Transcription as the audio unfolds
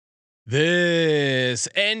This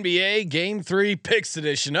NBA Game 3 Picks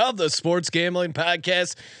edition of the Sports Gambling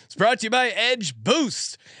Podcast is brought to you by Edge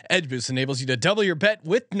Boost. Edge Boost enables you to double your bet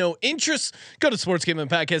with no interest. Go to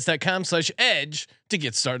sportsgamblingpodcast.com/edge to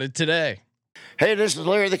get started today. Hey, this is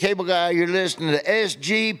Larry the Cable Guy. You're listening to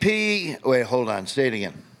SGP. Wait, hold on. Say it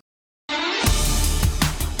again.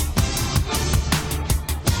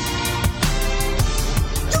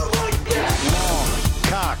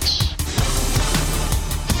 Cox.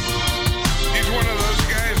 He's one of those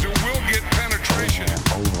guys who will get penetration.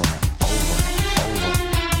 Over.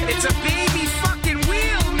 It's a baby fucking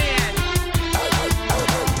wheel, man.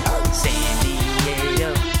 San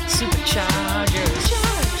Diego Superchargers.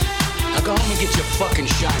 Now go home and get your fucking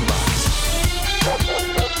shine box.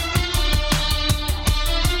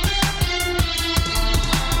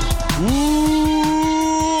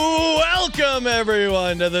 Welcome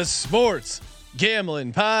everyone to the Sports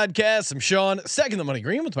Gambling Podcast. I'm Sean, second the money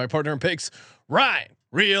green with my partner in picks, Ryan,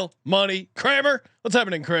 Real Money Kramer. What's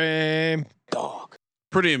happening, Kramer? Dog.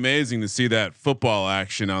 Pretty amazing to see that football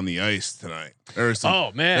action on the ice tonight. There was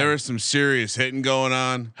some, there was some serious hitting going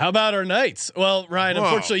on. How about our Knights? Well, Ryan,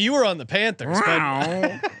 unfortunately, you were on the Panthers.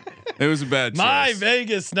 But it was a bad choice. My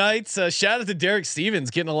Vegas Knights. Shout out to Derek Stevens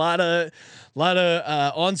getting a lot of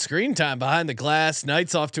on screen time behind the glass.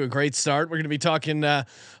 Knights off to a great start. We're going to be talking,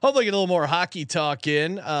 hopefully get a little more hockey talk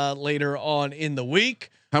in later on in the week.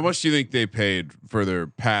 How much do you think they paid for their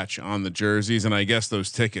patch on the jerseys and I guess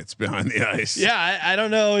those tickets behind the ice? Yeah, I don't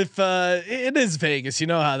know if it is Vegas. You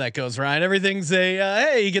know how that goes, Ryan. Everything's a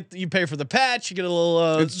hey, you pay for the patch, you get a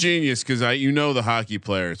little. It's genius because the hockey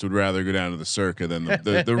players would rather go down to the Circa than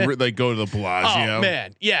the they go to the Bellagio. Oh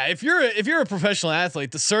man, yeah. If you're a professional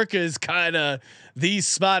athlete, the Circa is kind of the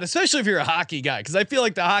spot, especially if you're a hockey guy, because I feel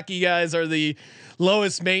like the hockey guys are the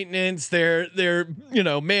lowest maintenance. They're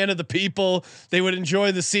man of the people. They would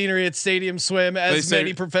enjoy the scenery at Stadium Swim as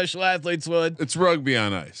many professional athletes would. It's rugby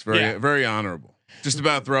on ice. Very honorable. Just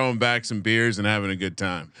about throwing back some beers and having a good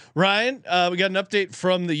time. Ryan, we got an update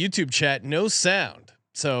from the YouTube chat. No sound.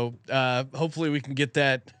 So hopefully we can get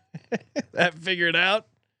that figured out.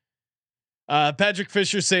 Patrick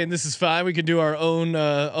Fisher saying this is fine. We can do our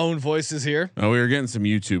own voices here. We were getting some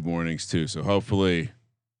YouTube warnings too. So hopefully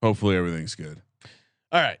everything's good.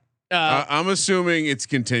 All right. I'm assuming it's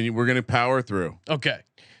continued. We're going to power through. Okay.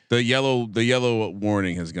 The yellow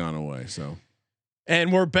warning has gone away. So,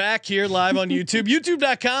 and we're back here live on YouTube,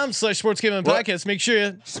 youtube.com/sportsgamblingpodcast. Make sure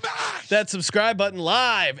you smash that subscribe button.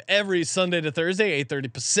 Live every Sunday to Thursday,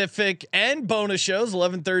 8:30 Pacific, and bonus shows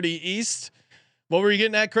 11:30 East. What were you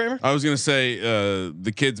getting at, Kramer? I was going to say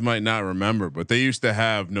the kids might not remember, but they used to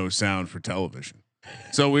have no sound for television.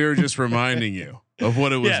 So we were just reminding you of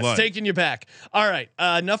what it was like. Taking you back. All right.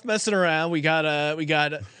 Enough messing around. We got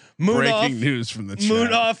Moonoff, breaking news from the chat.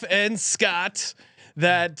 Moonoff and Scott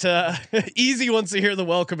that Easy wants to hear the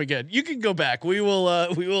welcome again. You can go back. We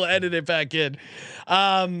will edit it back in.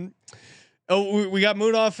 We got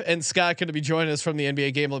Moonoff and Scott going to be joining us from the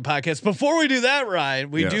NBA Gambling Podcast. Before we do that,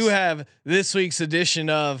 Ryan, we do have this week's edition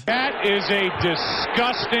of That is a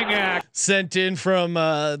disgusting act. Sent in from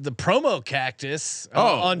the Promo Cactus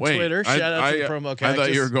on Twitter. Shout out to the Promo Cactus. I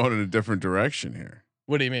thought you were going in a different direction here.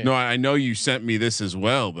 What do you mean? No, I know you sent me this as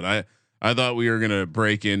well, but I thought we were going to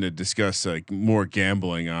break in to discuss more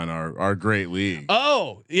gambling on our great league.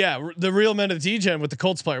 Oh yeah. The Real Men of DGen with the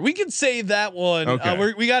Colts player. We can save that one.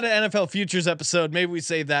 Okay. We got an NFL futures episode. Maybe we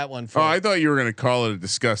save that one. I thought you were going to call it a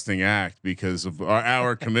disgusting act because of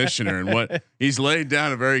our commissioner and what he's laid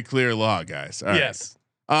down a very clear law, guys. All right. Yes.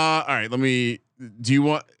 All right. Do you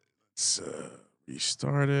want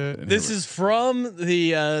restart it? This is from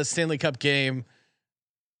the Stanley Cup game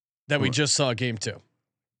that we just saw, game 2.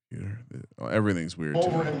 Everything's weird.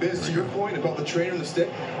 Over and Biz, to your point about the trainer and the stick,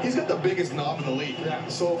 he's got the biggest knob in the league. Yeah.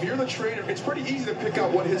 So if you're the trainer, it's pretty easy to pick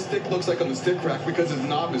out what his stick looks like on the stick rack because his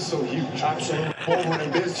knob is so huge. Absolutely. Over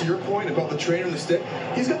and Biz, to your point about the trainer and the stick,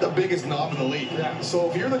 he's got the biggest knob in the league. Yeah.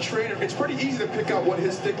 So if you're the trainer, it's pretty easy to pick out what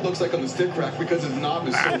his stick looks like on the stick rack because his knob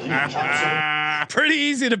is so huge. Absolutely. Pretty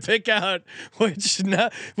easy to pick out which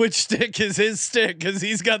stick is his stick because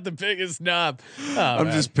he's got the biggest knob.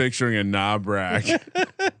 I'm just picturing a knob rack.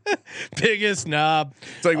 Biggest knob.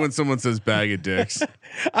 It's like when someone says bag of dicks.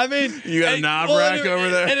 I mean, you got a knob rack over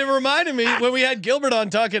there. And it reminded me when we had Gilbert on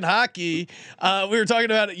talking hockey, we were talking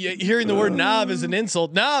about hearing the word knob as an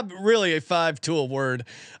insult. Knob, really a 5-tool word.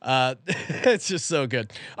 It's just so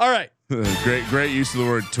good. All right. Great use of the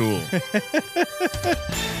word tool.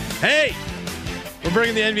 Hey, we're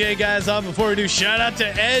bringing the NBA guys on. Before we do, shout out to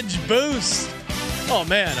Edge Boost. Oh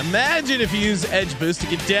man, imagine if you use Edge Boost to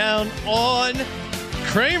get down on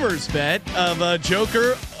Kramer's bet of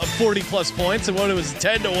Joker of 40 plus points and what it was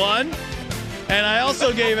 10-1. And I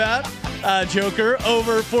also gave out Joker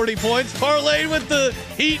over 40 points, parlayed with the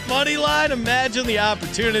Heat money line. Imagine the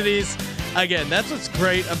opportunities. Again, that's what's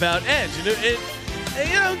great about Edge. It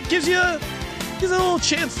gives you a little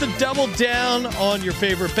chance to double down on your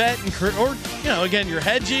favorite bet, or again, you're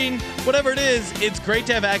hedging, whatever it is. It's great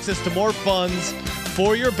to have access to more funds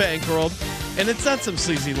for your bankroll, and it's not some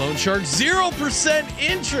sleazy loan shark. 0%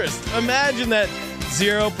 interest. Imagine that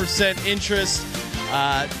 0% interest.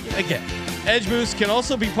 Again, Edge Boost can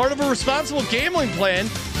also be part of a responsible gambling plan.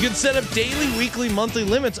 You can set up daily, weekly, monthly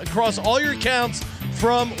limits across all your accounts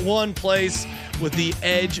from one place with the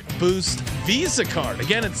Edge Boost Visa card.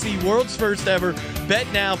 Again, it's the world's first ever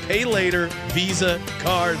bet now, pay later Visa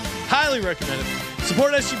card. Highly recommended.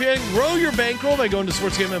 Support SGPN and grow your bankroll by going to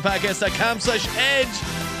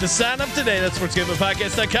sportsgamblingpodcast.com/edge to sign up today. That's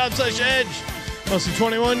sportsgamblingpodcast.com/edge. Must be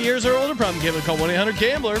 21 years or older. Problem gambling. Call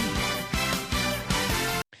 1-800-GAMBLER.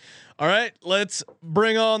 All right, let's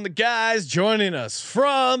bring on the guys joining us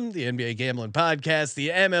from the NBA Gambling Podcast, the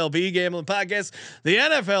MLB Gambling Podcast, the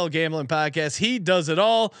NFL Gambling Podcast. He does it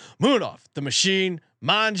all. Munaf, the Machine,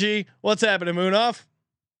 Manji. What's happening, Munaf?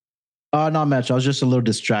 Not much. I was just a little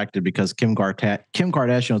distracted because Kim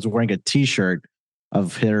Kardashian was wearing a T-shirt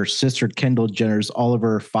of her sister Kendall Jenner's all of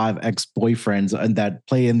her 5 ex-boyfriends and that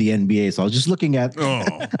play in the NBA. So I was just looking at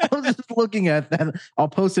I was just looking at that. I'll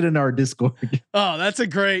post it in our Discord. Oh, that's a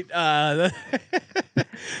great that's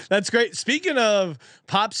great. Speaking of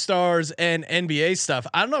pop stars and NBA stuff,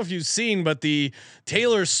 I don't know if you've seen, but the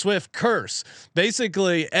Taylor Swift curse.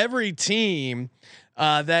 Basically, every team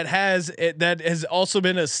that has also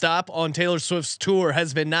been a stop on Taylor Swift's tour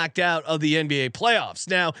has been knocked out of the NBA playoffs.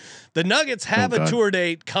 Now, the Nuggets have a tour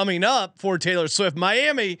date coming up for Taylor Swift.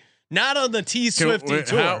 Miami not on the Swiftie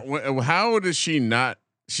tour. How does she not?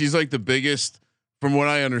 She's like the biggest. From what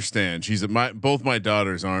I understand, both my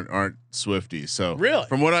daughters aren't Swifties. So really,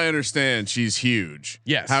 from what I understand, she's huge.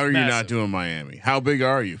 Yes. How are you not doing Miami? How big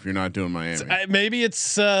are you if you're not doing Miami? Maybe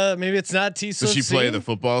it's not T Swift. Does she play the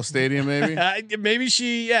football stadium? Maybe. Maybe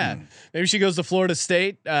she. Maybe she goes to Florida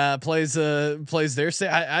State. Plays their state.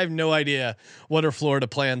 I have no idea what her Florida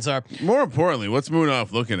plans are. More importantly, what's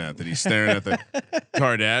Munaf looking at that he's staring at the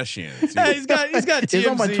Kardashians? Yeah, he's got TMZ. It's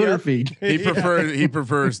on my Twitter feed. He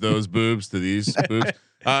prefers those boobs to these boobs.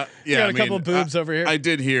 Got a couple of boobs over here. I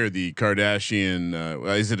did hear the Kardashian.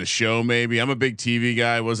 Is it a show? Maybe. I'm a big TV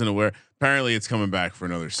guy. I wasn't aware. Apparently, it's coming back for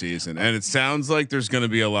another season, and it sounds like there's going to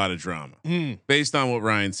be a lot of drama based on what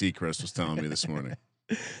Ryan Seacrest was telling me this morning.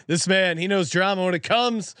 This man, he knows drama when it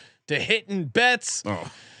comes to hitting bets.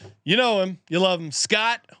 Oh. You know him, you love him.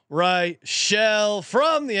 Scott Reichel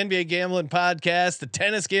from the NBA Gambling Podcast, the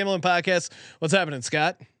Tennis Gambling Podcast. What's happening,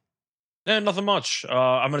 Scott? Nothing much.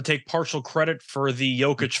 I'm going to take partial credit for the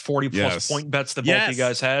Jokic 40 plus point bets that both of you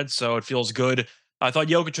guys had. So it feels good. I thought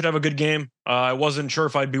Jokic should have a good game. I wasn't sure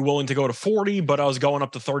if I'd be willing to go to 40, but I was going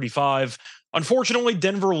up to 35. Unfortunately,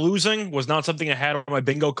 Denver losing was not something I had on my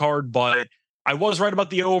bingo card, but I was right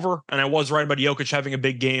about the over, and I was right about Jokic having a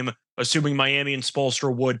big game, assuming Miami and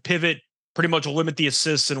Spoelstra would pivot, pretty much limit the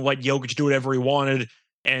assists and let Jokic do whatever he wanted.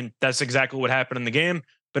 And that's exactly what happened in the game.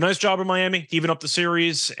 But nice job in Miami, even up the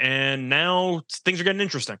series, and now things are getting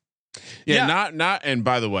interesting. Yeah. Not. And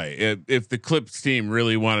by the way, if the Clips team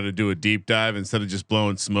really wanted to do a deep dive instead of just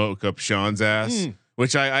blowing smoke up Sean's ass,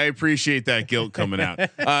 which I appreciate that guilt coming out,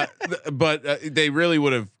 but they really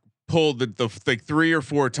would have pulled the like 3 or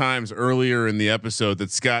 4 times earlier in the episode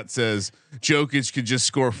that Scott says Jokic could just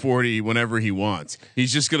score 40 whenever he wants.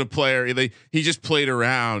 He's just gonna play. He just played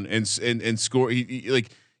around and score. He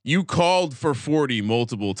you called for 40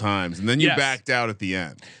 multiple times and then you backed out at the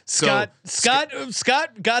end. Scott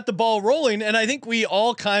got the ball rolling, and I think we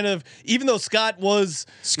all kind of, even though Scott was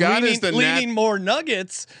leaning more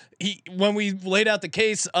Nuggets. When we laid out the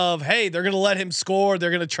case of, hey, they're going to let him score,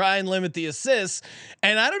 they're going to try and limit the assists.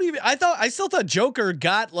 And I still thought Joker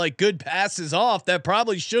got like good passes off that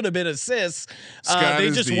probably should have been assists.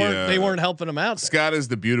 They weren't helping him out. Scott is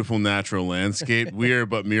the beautiful natural landscape. We are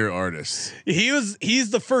but mere artists.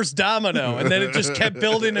 He's the first domino, and then it just kept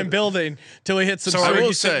building and building till he hit some. So are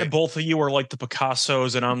you saying both of you are like the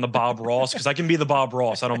Picassos and I'm the Bob Ross? Because I can be the Bob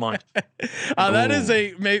Ross. I don't mind.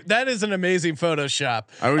 That is an amazing Photoshop.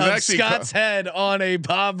 I was Scott's head on a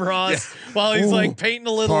Bob Ross while he's like painting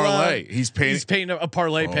a little parlay. He's painting a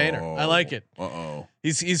parlay painter. I like it.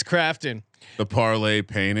 He's crafting the parlay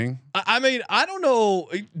painting. I mean, I don't know.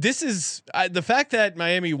 This is the fact that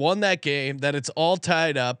Miami won that game, that it's all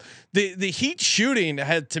tied up. The Heat shooting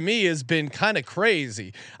to me has been kind of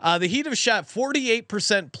crazy. The Heat have shot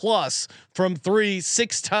 48% plus from 3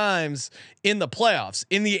 6 times in the playoffs.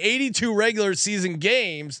 In the 82 regular season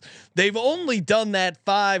games, they've only done that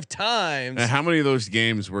 5 times. And how many of those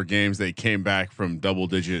games were games they came back from double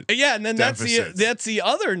digit? Yeah, and then deficits? that's the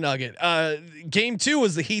other nugget. Game 2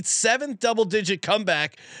 was the Heat's 7th double digit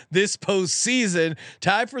comeback this postseason,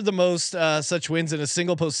 tied for the most such wins in a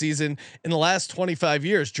single postseason in the last 25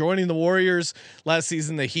 years, joining the Warriors last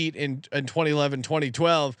season, the Heat in 2011,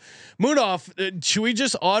 2012. Munaf, should we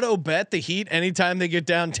just auto bet the Heat anytime they get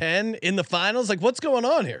down 10 in the finals? Like, what's going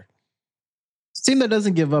on here? Team that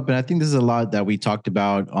doesn't give up, and I think this is a lot that we talked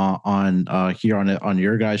about on here on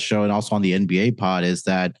your guys' show and also on the NBA pod, is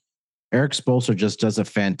that Eric Spoelstra just does a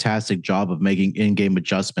fantastic job of making in-game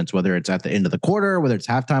adjustments, whether it's at the end of the quarter, whether it's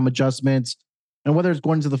halftime adjustments, and whether it's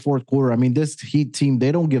going into the fourth quarter. I mean, this Heat team,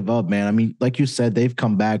 they don't give up, man. I mean, like you said, they've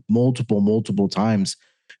come back multiple times,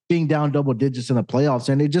 being down double digits in the playoffs,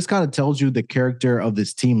 and it just kind of tells you the character of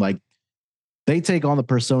this team. Like, they take on the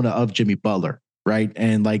persona of Jimmy Butler, right?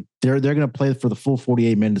 And like they're going to play for the full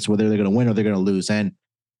 48 minutes, whether they're going to win or they're going to lose. And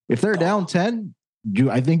if they're down 10,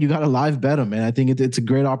 I think you got to live bet them. And I think it's a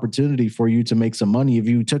great opportunity for you to make some money if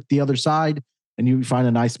you took the other side and you find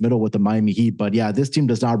a nice middle with the Miami Heat. But yeah, this team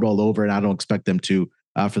does not roll over, and I don't expect them to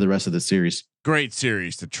for the rest of the series. Great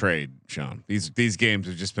series to trade, Sean. These games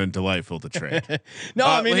have just been delightful to trade. No,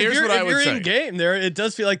 I mean, if you're in game there, it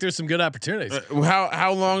does feel like there's some good opportunities.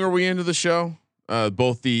 How long are we into the show?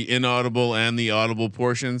 Both the inaudible and the audible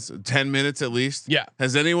portions, 10 minutes at least. Yeah.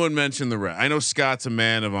 Has anyone mentioned the ref? I know Scott's a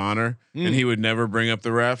man of honor and he would never bring up the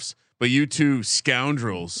refs, but you two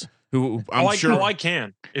scoundrels who I'm sure I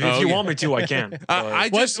can. If you want me to, I can. I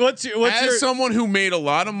just, what's someone who made a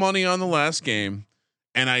lot of money on the last game,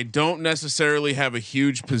 and I don't necessarily have a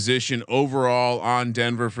huge position overall on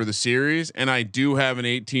Denver for the series, and I do have an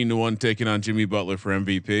 18-1 ticket on Jimmy Butler for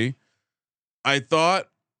MVP. I thought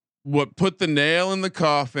what put the nail in the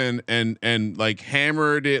coffin and like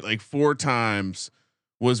hammered it like 4 times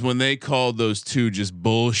was when they called those two just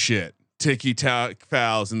bullshit ticky-tack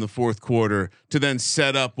fouls in the fourth quarter to then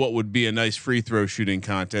set up what would be a nice free throw shooting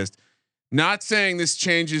contest. Not saying this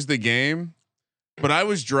changes the game, but I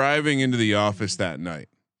was driving into the office that night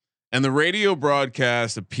and the radio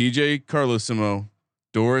broadcast of PJ Carlesimo,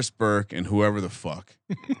 Doris Burke, and whoever the fuck.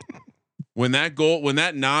 When that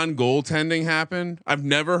non-goaltending happened, I've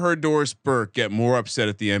never heard Doris Burke get more upset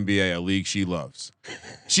at the NBA, a league she loves.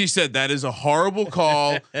 She said that is a horrible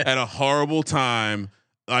call at a horrible time.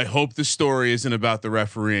 I hope the story isn't about the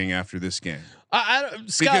refereeing after this game. Scott,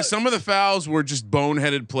 because some of the fouls were just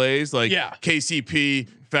boneheaded plays, like KCP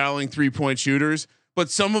fouling 3-point shooters, but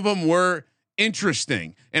some of them were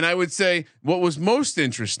interesting. And I would say what was most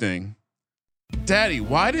interesting, Daddy,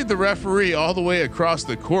 why did the referee all the way across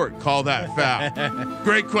the court call that foul?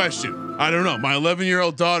 Great question. I don't know. My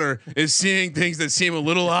 11-year-old daughter is seeing things that seem a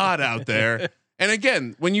little odd out there. And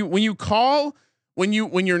again, when you're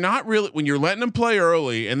letting them play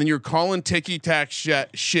early and then you're calling ticky-tack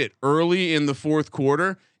shit early in the fourth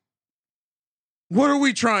quarter, what are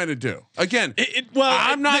we trying to do? Again,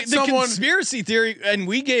 I'm not the conspiracy theory, and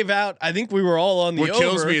we gave out. I think we were all on the over. What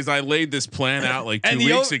kills me is I laid this plan out like 2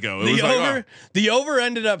 weeks ago. The over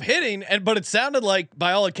ended up hitting, but it sounded like,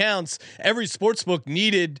 by all accounts, every sportsbook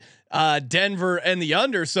needed Denver and the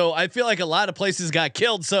under. So I feel like a lot of places got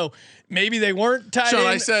killed. So maybe they weren't tied. Sean,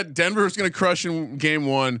 I said Denver was going to crush in game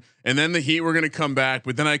 1, and then the Heat were going to come back.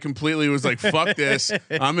 But then I completely was like, "Fuck this!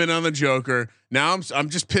 I'm in on the Joker." Now I'm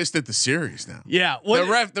just pissed at the series now. Yeah. The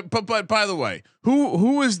ref. But by the way,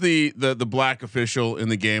 who was the black official in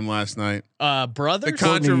the game last night? Brother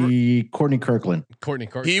Courtney Kirkland. Courtney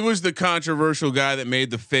Kirkland. He was the controversial guy that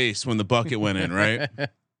made the face when the bucket went in, right?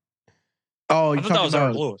 Oh, I thought that was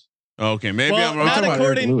Eric Lewis. Okay, maybe I'm wrong. Not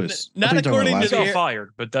according to he got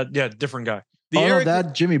fired, but different guy.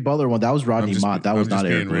 That Jimmy Butler one, that was Rodney Mott. That was not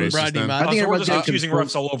Eric Lewis. Rodney Mott. I think we're just accusing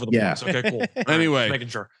refs all over the place. Okay, cool. Anyway, making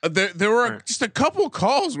sure. There were just a couple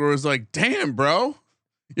calls where it was like, "Damn, bro,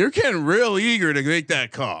 you're getting real eager to make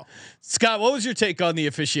that call." Scott, what was your take on the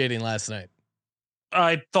officiating last night?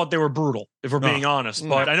 I thought they were brutal, if we're being honest.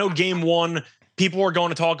 But I know game 1, people were going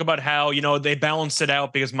to talk about how, they balanced it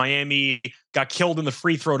out because Miami got killed in the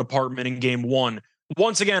free throw department in game 1.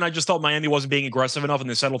 Once again, I just thought Miami wasn't being aggressive enough and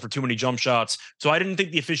they settled for too many jump shots. So I didn't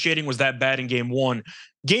think the officiating was that bad in game 1.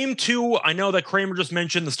 Game 2, I know that Kramer just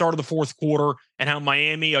mentioned the start of the fourth quarter and how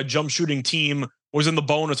Miami, a jump shooting team, was in the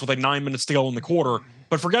bonus with like 9 minutes to go in the quarter.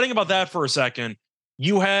 But forgetting about that for a second,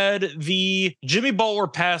 you had the Jimmy Butler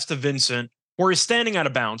pass to Vincent where he's standing out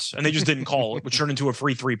of bounds and they just didn't call it, which turned into a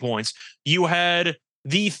free 3 points. You had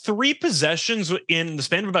the 3 possessions in the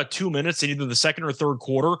span of about 2 minutes in either the second or third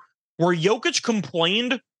quarter where Jokic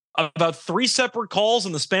complained about 3 separate calls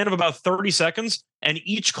in the span of about 30 seconds, and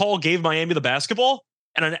each call gave Miami the basketball.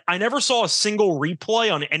 And I never saw a single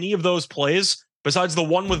replay on any of those plays besides the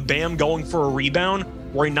one with Bam going for a rebound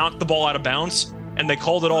where he knocked the ball out of bounds and they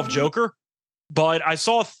called it off Joker. But I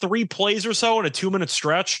saw 3 plays or so in a 2-minute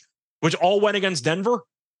stretch, which all went against Denver.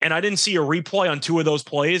 And I didn't see a replay on 2 of those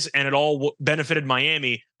plays, and it all benefited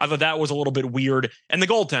Miami. I thought that was a little bit weird. And the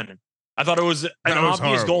goaltending, I thought it was an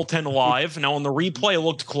obvious goaltend live. Now on the replay, it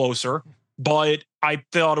looked closer, but I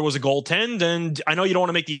thought it was a goaltend. And I know you don't want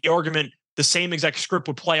to make the argument the same exact script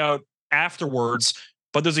would play out afterwards,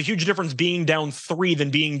 but there's a huge difference being down 3 than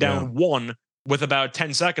being down 1 with about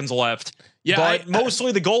 10 seconds left. Yeah, but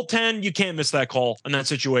mostly the goaltend, you can't miss that call in that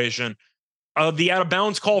situation. The out of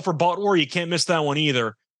bounds call for Butler, you can't miss that one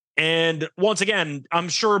either. And once again, I'm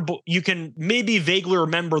sure you can maybe vaguely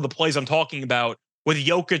remember the plays I'm talking about with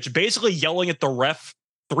Jokic basically yelling at the ref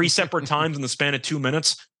 3 separate times in the span of 2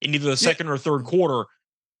 minutes in either the second or third quarter.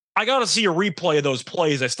 I got to see a replay of those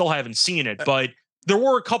plays. I still haven't seen it, but there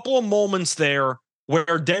were a couple of moments there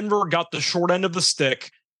where Denver got the short end of the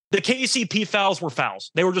stick. The KCP fouls were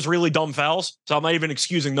fouls. They were just really dumb fouls, so I'm not even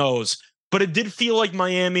excusing those. But it did feel like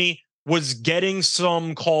Miami was getting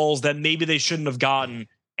some calls that maybe they shouldn't have gotten,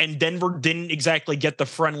 and Denver didn't exactly get the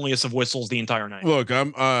friendliest of whistles the entire night. Look,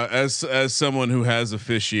 I'm as someone who has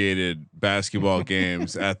officiated basketball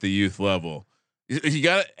games at the youth level, you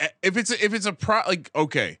got if it's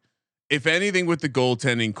okay. If anything with the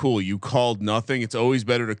goaltending, cool. You called nothing. It's always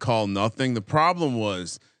better to call nothing. The problem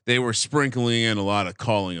was they were sprinkling in a lot of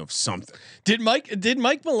calling of something. Did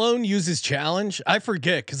Mike Malone use his challenge? I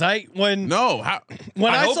forget because I hope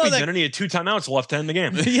he didn't. He had 2 timeouts left to end the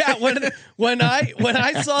game. Yeah, when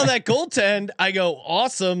I saw that goaltend, I go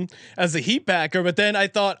awesome as a Heat backer. But then I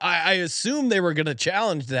thought I assumed they were going to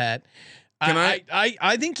challenge that.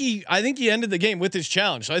 I think he ended the game with his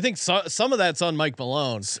challenge. So I think some of that's on Mike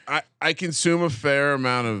Malone. I consume a fair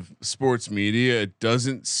amount of sports media. It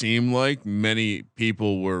doesn't seem like many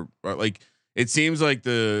people were like. It seems like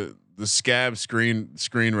the scab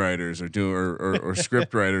screenwriters are doing or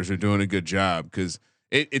script writers are doing a good job because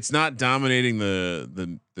it's not dominating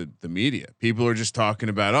the media. People are just talking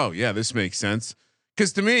about, oh yeah, this makes sense.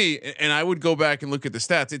 Because to me, and I would go back and look at the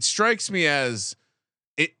stats. It strikes me as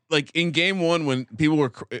it like in game 1 when people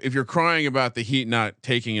were if you're crying about the Heat not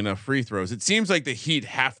taking enough free throws, it seems like the Heat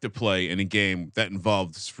have to play in a game that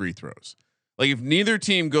involves free throws. Like if neither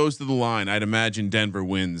team goes to the line, I'd imagine Denver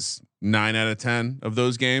wins 9 out of 10 of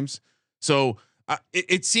those games. So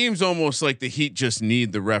it seems almost like the Heat just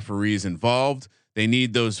need the referees involved. They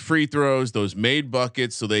need those free throws, those made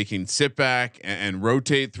buckets, so they can sit back and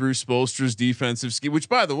rotate through Spoelstra's defensive scheme. Which,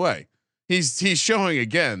 by the way, he's showing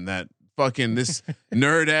again that fucking this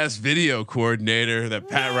nerd ass video coordinator that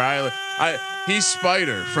Pat Riley. He's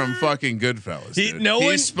Spider from fucking Goodfellas.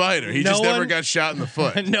 He's Spider. He just never got shot in the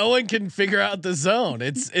foot. No one can figure out the zone.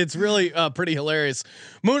 It's really pretty hilarious.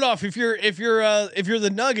 Moonoff, if you're the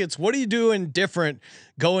Nuggets, what are you doing different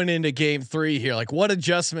going into game 3 here? Like what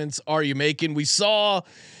adjustments are you making? We saw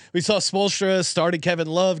Spoelstra started Kevin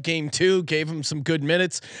Love game 2, gave him some good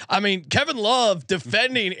minutes. I mean, Kevin Love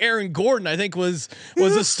defending Aaron Gordon, I think was a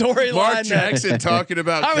storyline. Mark Jackson talking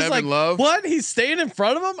about Kevin Love. What? He's staying in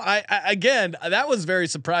front of him? I again, that was very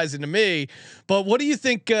surprising to me. But what do you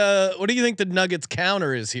think? What do you think the Nuggets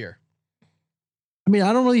counter is here? I mean,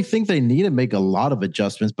 I don't really think they need to make a lot of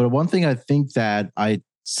adjustments. But one thing I think that I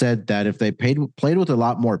said that if they played with a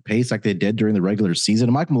lot more pace like they did during the regular season,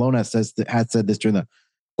 and Mike Malone had said this during the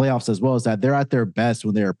playoffs as well, is that they're at their best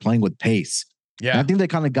when they're playing with pace. Yeah, and I think they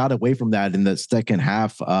kind of got away from that in the second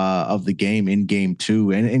half of the game in game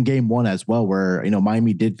 2 and in game 1 as well, where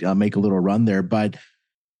Miami did make a little run there, but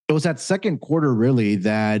it was that second quarter really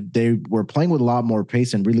that they were playing with a lot more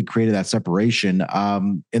pace and really created that separation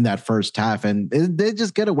in that first half, and they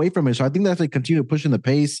just get away from it. So I think that if they continue pushing the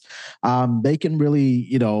pace, they can really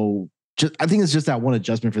I think it's just that one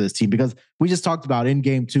adjustment for this team, because we just talked about in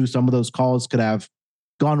game 2 some of those calls could have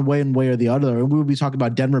gone one way or the other, and we would be talking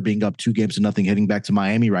about Denver being up 2-0, heading back to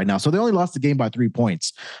Miami right now. So they only lost the game by 3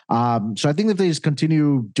 points. So I think if they just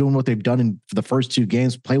continue doing what they've done in the first 2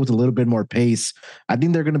 games, play with a little bit more pace, I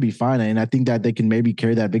think they're going to be fine. And I think that they can maybe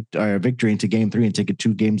carry that victory into game 3 and take it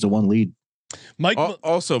 2-1 lead. Mike,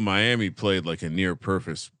 also Miami played like a near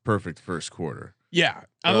perfect first quarter. Yeah.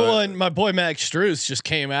 My boy Max Strus just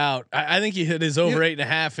came out. I think he hit his over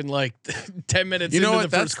 8.5 in like 10 minutes into the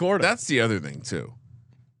first quarter. That's the other thing too.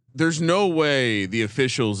 there's no way the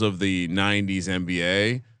officials of the 90s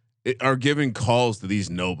NBA are giving calls to these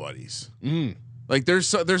nobodies. Like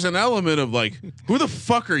there's an element of like, who the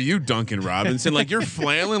fuck are you, Duncan Robinson? Like you're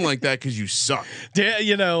flailing like that because you suck.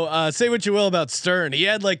 You know, say what you will about Stern. He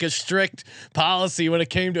had like a strict policy when it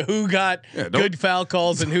came to who got good foul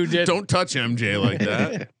calls and who didn't. Don't touch MJ like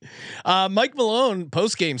that. Mike Malone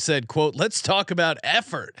post game said, "quote Let's talk about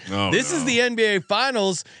effort. This is the NBA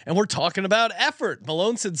Finals, and we're talking about effort."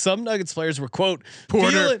 Malone said some Nuggets players were quote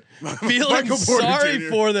feeling sorry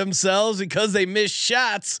for themselves because they missed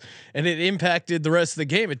shots and it impacted the rest of the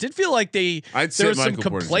game. It did feel like there was some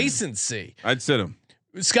complacency. I'd sit him.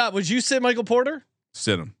 Scott, would you sit Michael Porter?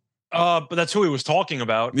 Sit him. But that's who he was talking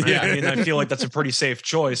about. Yeah. I mean, I feel like that's a pretty safe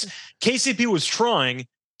choice. KCP was trying.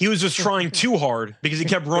 He was just trying too hard because he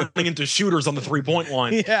kept running into shooters on the 3-point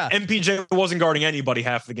line. Yeah. MPJ wasn't guarding anybody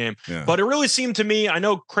half the game. Yeah. But it really seemed to me, I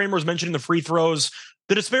know Kramer's mentioning the free throws.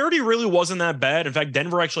 The disparity really wasn't that bad. In fact,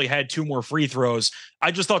 Denver actually had 2 more free throws. I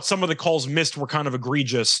just thought some of the calls missed were kind of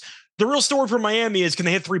egregious. The real story for Miami is, can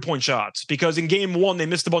they hit 3-point shots? Because in game 1, they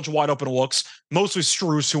missed a bunch of wide open looks, mostly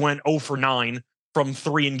Strus, who went 0 for 9 from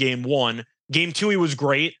 3 in game 1. Game 2, he was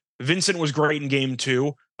great. Vincent was great in game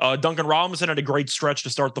 2. Duncan Robinson had a great stretch to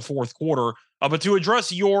start the fourth quarter. But to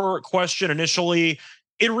address your question initially,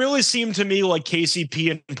 it really seemed to me like KCP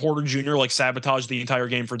and Porter Jr. like sabotaged the entire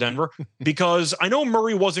game for Denver, because I know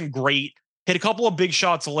Murray wasn't great, hit a couple of big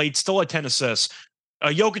shots late, still had 10 assists.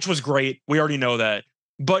 Jokic was great. We already know that.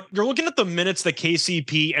 But you're looking at the minutes that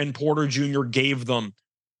KCP and Porter Jr. gave them.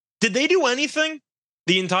 Did they do anything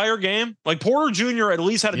the entire game? Like Porter Jr. at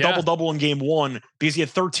least had a double-double in game 1 because he had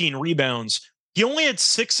 13 rebounds. He only had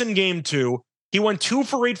 6 in game 2. He went 2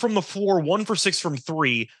 for 8 from the floor, 1 for 6 from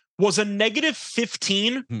 3. Was a negative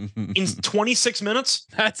 15 in 26 minutes.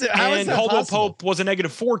 That's it. And Caldwell Pope was a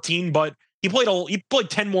negative 14, but he played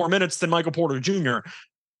 10 more minutes than Michael Porter Jr.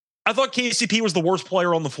 I thought KCP was the worst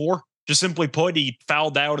player on the floor. Just simply put, he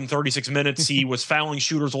fouled out in 36 minutes. He was fouling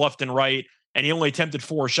shooters left and right, and he only attempted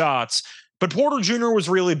 4 shots. But Porter Jr. was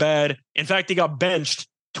really bad. In fact, he got benched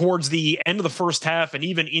towards the end of the first half and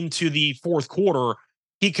even into the fourth quarter.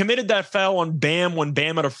 He committed that foul on Bam when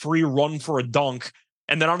Bam had a free run for a dunk.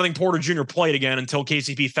 And then I don't think Porter Jr. played again until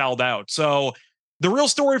KCP fouled out. So the real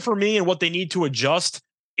story for me and what they need to adjust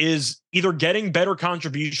is either getting better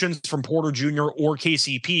contributions from Porter Jr. or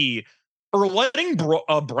KCP, or letting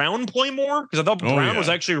Brown play more, because I thought Brown was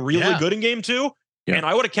actually really good in game 2, and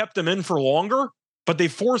I would have kept him in for longer, but they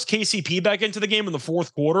forced KCP back into the game in the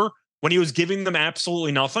fourth quarter when he was giving them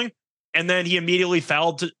absolutely nothing. And then he immediately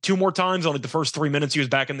fouled 2 more times on the first 3 minutes he was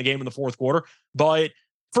back in the game in the fourth quarter. But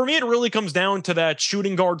for me, it really comes down to that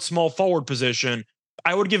shooting guard, small forward position.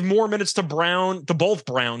 I would give more minutes to both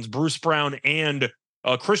Browns, Bruce Brown and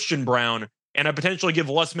Christian Brown, and I potentially give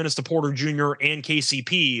less minutes to Porter Jr. and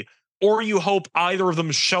KCP, or you hope either of them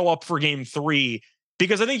show up for game 3,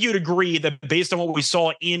 because I think you'd agree that based on what we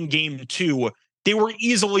saw in game 2, they were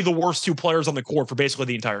easily the worst 2 players on the court for basically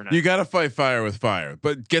the entire night. You got to fight fire with fire,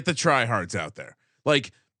 but get the tryhards out there.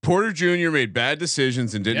 Like Porter Jr. made bad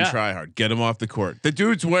decisions and didn't try hard. Get him off the court. The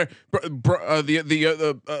dude's where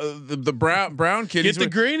the brown kid. Get the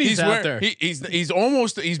greenies out there. He's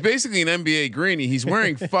basically an NBA greenie. He's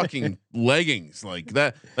wearing fucking leggings like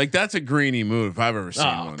that. Like that's a greenie move if I've ever seen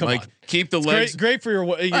one. Like keep the legs. Great for your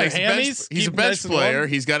hammies. He's a bench player.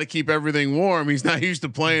 He's got to keep everything warm. He's not used to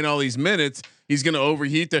playing all these minutes. He's going to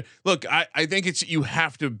overheat there. Look, I think you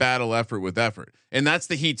have to battle effort with effort. And that's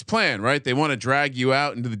the Heat's plan, right? They want to drag you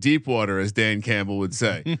out into the deep water, as Dan Campbell would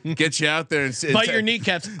say. Get you out there and bite your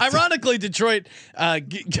kneecaps. Ironically, Detroit,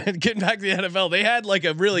 getting back to the NFL, they had like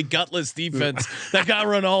a really gutless defense that got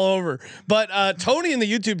run all over. But Tony in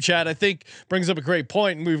the YouTube chat, I think, brings up a great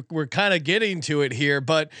point, and we're kind of getting to it here.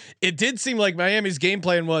 But it did seem like Miami's game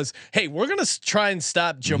plan was, hey, we're going to try and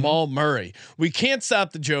stop Jamal Murray. We can't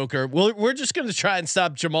stop the Joker. We're just going to try and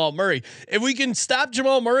stop Jamal Murray. If we can stop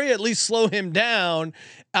Jamal Murray, at least slow him down.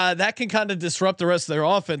 That can kind of disrupt the rest of their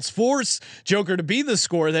offense, force Joker to be the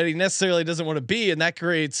scorer that he necessarily doesn't want to be, and that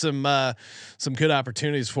creates some good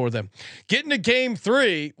opportunities for them. Getting to game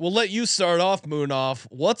 3, we'll let you start off, Moonoff.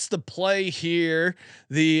 What's the play here?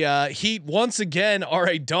 The Heat once again are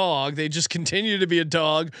a dog. They just continue to be a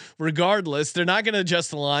dog regardless. They're not going to adjust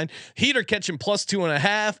the line. Heat are catching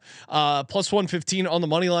 +2.5, +115 on the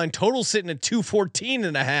money line. Total sitting at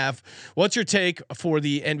 214.5. What's your take for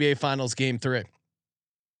the NBA Finals game 3?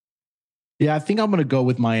 Yeah, I think I'm going to go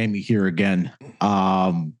with Miami here again.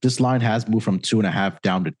 This line has moved from 2.5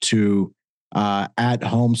 down to 2 at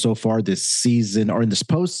home so far this season, or in this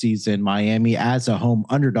postseason. Miami as a home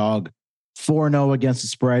underdog, 4-0 against the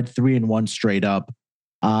spread, 3-1 straight up.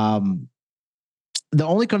 Um, the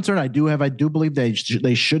only concern I do have, I do believe they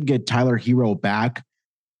should get Tyler Hero back.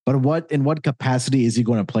 But in what capacity is he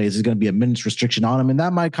going to play? Is it going to be a minutes restriction on him? And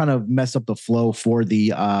that might kind of mess up the flow for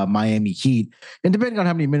the Miami Heat. And depending on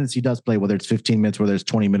how many minutes he does play, whether it's 15 minutes, whether it's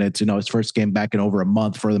 20 minutes, his first game back in over a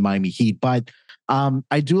month for the Miami Heat. But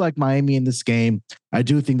I do like Miami in this game. I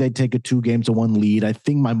do think they take a 2-1 lead. I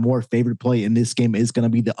think my more favorite play in this game is going to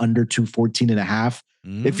be the under 214.5.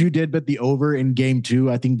 If you did bet the over in game 2,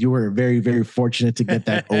 I think you were very, very fortunate to get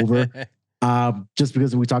that over. Just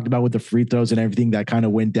because we talked about with the free throws and everything that kind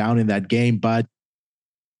of went down in that game. But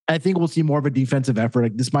I think we'll see more of a defensive effort.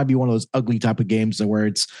 Like, this might be one of those ugly type of games where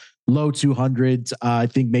it's low 200s. I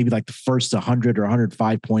think maybe like the first 100 or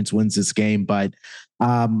 105 points wins this game, but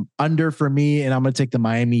under for me, and I'm going to take the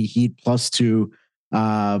Miami Heat +2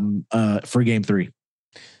 for game 3.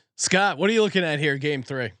 Scott, what are you looking at here? Game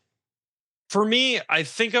 3. For me, I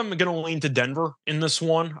think I'm going to lean to Denver in this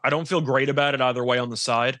one. I don't feel great about it either way on the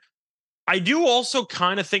side. I do also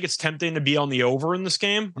kind of think it's tempting to be on the over in this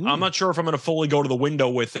game. I'm not sure if I'm going to fully go to the window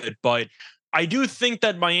with it, but I do think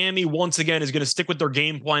that Miami, once again, is going to stick with their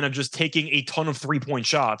game plan of just taking a ton of 3-point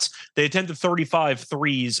shots. They attempted 35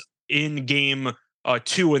 threes in game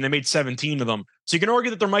 2, and they made 17 of them. So you can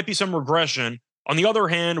argue that there might be some regression. On the other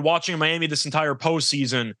hand, watching Miami this entire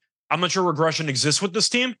postseason, I'm not sure regression exists with this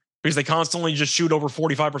team because they constantly just shoot over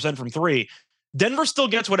 45% from 3. Denver still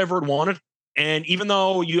gets whatever it wanted. And even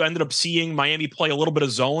though you ended up seeing Miami play a little bit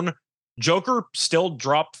of zone, Joker still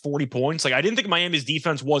dropped 40 points. Like, I didn't think Miami's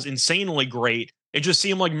defense was insanely great. It just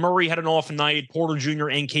seemed like Murray had an off night. Porter Jr.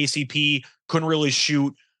 and KCP couldn't really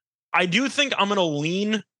shoot. I do think I'm going to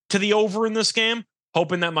lean to the over in this game,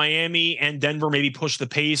 hoping that Miami and Denver maybe push the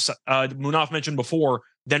pace. Munaf mentioned before,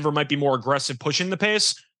 Denver might be more aggressive pushing the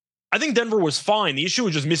pace. I think Denver was fine. The issue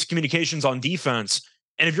was just miscommunications on defense.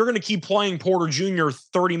 And if you're going to keep playing Porter Jr.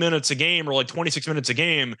 30 minutes a game or like 26 minutes a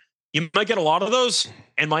game, you might get a lot of those.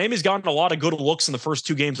 And Miami's gotten a lot of good looks in the first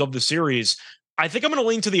 2 games of the series. I think I'm going to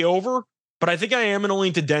lean to the over, but I think I am going to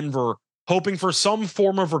lean to Denver, hoping for some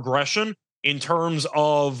form of regression in terms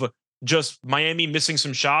of just Miami missing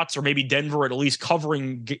some shots, or maybe Denver at least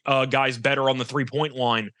covering guys better on the 3-point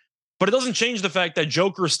line. But it doesn't change the fact that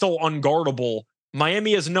Joker is still unguardable.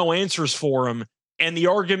 Miami has no answers for him. And the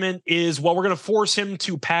argument is, well, we're going to force him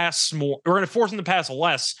to pass more. We're going to force him to pass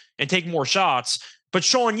less and take more shots. But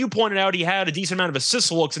Sean, you pointed out he had a decent amount of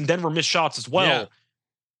assist looks, and Denver missed shots as well. Yeah.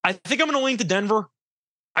 I think I'm going to lean to Denver.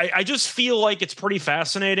 I just feel like it's pretty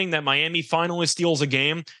fascinating that Miami finally steals a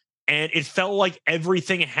game, and it felt like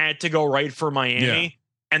everything had to go right for Miami,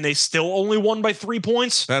 and they still only won by 3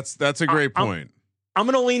 points. That's a great point. I'm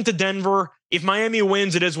going to lean to Denver. If Miami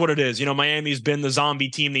wins, it is what it is. Miami's been the zombie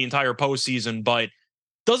team the entire postseason, but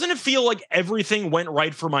doesn't it feel like everything went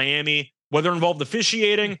right for Miami, whether it involved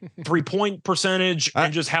officiating, 3-point percentage,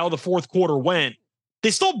 and just how the fourth quarter went?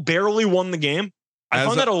 They still barely won the game. I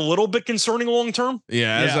found that a little bit concerning long term.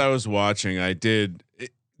 Yeah, as I was watching,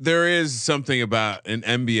 there is something about an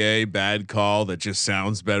NBA bad call that just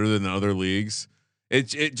sounds better than other leagues.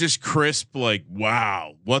 It just crisp, like,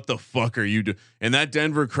 wow, what the fuck are you doing? And that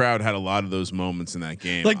Denver crowd had a lot of those moments in that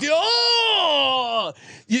game. Like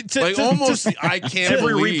almost, I can't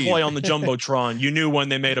every believe. replay on the jumbotron. You knew when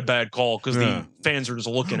they made a bad call because the fans are just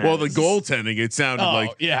looking at. Well, the goaltending, it sounded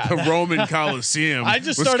like the Roman Coliseum. I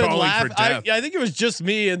just started laughing. I think it was just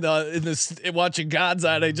me in this watching God's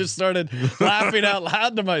Eye. I just started laughing out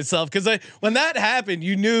loud to myself because when that happened,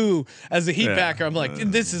 you knew as a Heat backer, I'm like,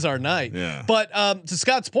 this is our night. Yeah. But to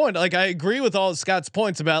Scott's point, like, I agree with all of Scott's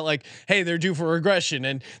points about, like, hey, they're due for regression,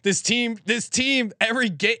 and this team, every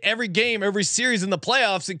game, every series in the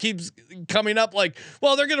playoffs, it keeps coming up like,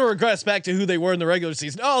 well, they're going to regress back to who they were in the regular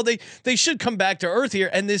season. Oh, they should come back to earth here,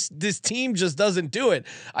 and this team just doesn't do it.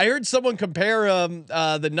 I heard someone compare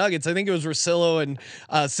the Nuggets. I think it was Russillo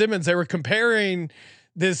and Simmons. They were comparing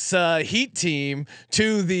this Heat team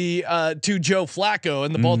to Joe Flacco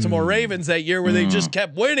and the Baltimore Ravens that year, where they just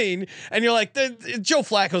kept winning, and you're like, Joe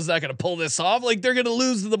Flacco's not going to pull this off. Like, they're going to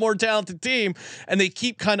lose to the more talented team, and they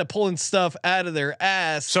keep kind of pulling stuff out of their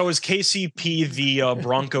ass. So is KCP the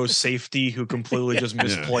Broncos safety who completely just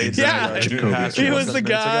misplayed? He was the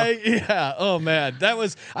guy. Yeah. Oh man, that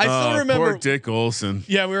was. I still remember poor Dick Olson.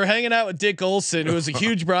 Yeah, we were hanging out with Dick Olson, who was a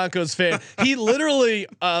huge Broncos fan. He literally,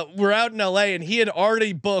 we're out in LA, and he had already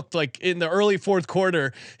booked, like, in the early fourth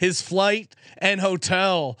quarter, his flight and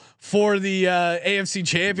hotel for the AFC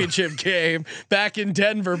Championship game back in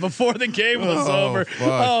Denver before the game was over. Fuck.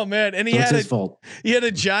 Oh man, and he That's had his fault. He had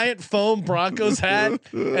a giant foam Broncos hat,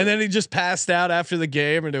 and then he just passed out after the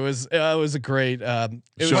game, and it was a great. I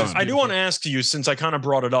do want to ask you, since I kind of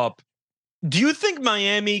brought it up, Do you think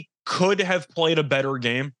Miami could have played a better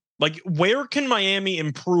game? Like, where can Miami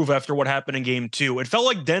improve after what happened in game 2? It felt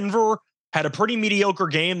like Denver had a pretty mediocre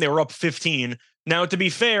game. They were up 15. Now, to be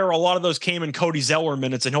fair, a lot of those came in Cody Zeller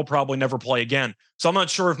minutes, and he'll probably never play again. So I'm not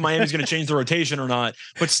sure if Miami's going to change the dotation or not.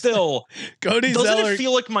 But still, doesn't it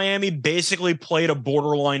feel like Miami basically played a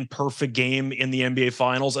borderline perfect game in the NBA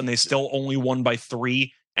Finals, and they still only won by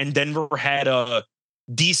 3, and Denver had a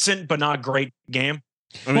decent but not great game?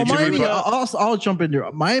 I mean, Miami, I'll jump in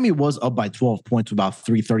there. Miami was up by 12 points with about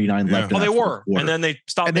 3:39 left. Oh, they were, and then they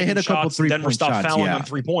stopped. And they hit a couple shots, 3-point Denver stopped fouling on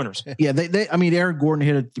 3-pointers. Yeah, I mean, Aaron Gordon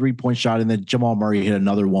hit a 3-point shot, and then Jamal Murray hit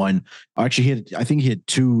another one. Actually, I think he hit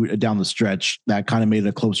 2 down the stretch. That kind of made it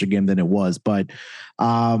a closer game than it was. But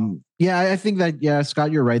yeah, I think that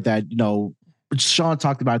Scott, you're right that Sean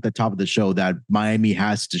talked about at the top of the show that Miami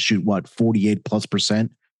has to shoot 48+%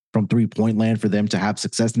 from 3-point land for them to have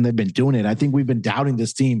success, and they've been doing it. I think we've been doubting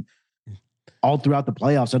this team all throughout the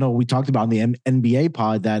playoffs. I know we talked about in the NBA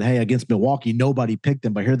pod that, hey, against Milwaukee, nobody picked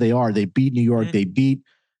them, but here they are. They beat New York. They beat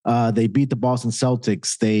the Boston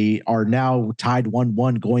Celtics. They are now tied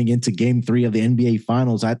 1-1 going into game 3 of the NBA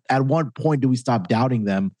Finals. At what point do we stop doubting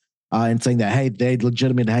them and saying that, hey, they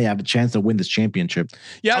legitimately have a chance to win this championship?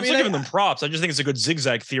 Yeah, I'm still giving them props. I just think it's a good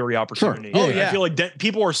zigzag theory opportunity. Sure. I feel like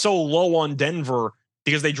people are so low on Denver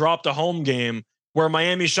because they dropped a home game where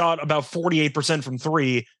Miami shot about 48% from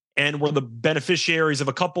 3 and were the beneficiaries of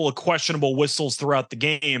a couple of questionable whistles throughout the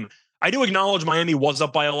game. I do acknowledge Miami was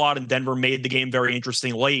up by a lot and Denver made the game very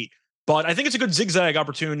interesting late, but I think it's a good zigzag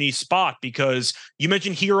opportunity spot because you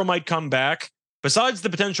mentioned Hero might come back. Besides the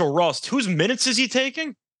potential rust, whose minutes is he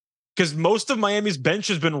taking? Because most of Miami's bench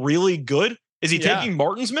has been really good. Is he taking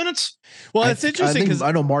Martin's minutes? Well, it's interesting because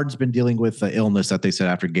I know Martin's been dealing with the illness that they said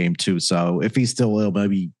after game 2. So if he's still ill,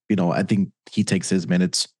 maybe, I think he takes his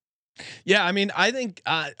minutes. Yeah, I mean, I think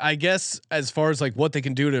I guess as far as like what they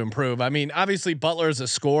can do to improve, I mean, obviously Butler is a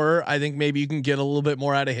scorer. I think maybe you can get a little bit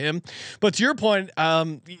more out of him. But to your point,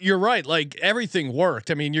 you're right. Like everything worked.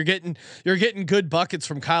 I mean, you're getting good buckets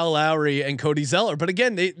from Kyle Lowry and Cody Zeller. But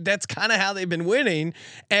again, that's kind of how they've been winning.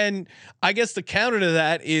 And I guess the counter to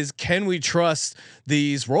that is, can we trust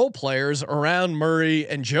these role players around Murray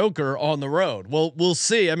and Joker on the road? Well, we'll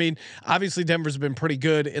see. I mean, obviously Denver's been pretty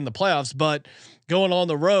good in the playoffs, but going on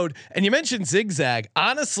the road, and you mentioned zigzag.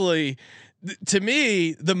 Honestly, to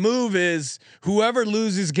me, the move is whoever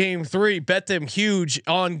loses game 3, bet them huge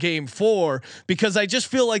on game 4, because I just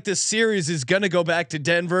feel like this series is going to go back to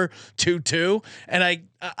Denver 2-2. And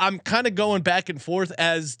I'm kind of going back and forth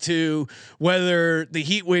as to whether the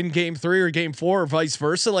Heat win game 3 or game 4 or vice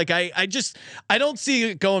versa. Like I don't see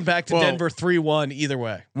it going back to Denver 3-1 either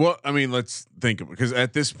way. Well, I mean, let's think of it, because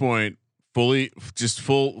at this point, fully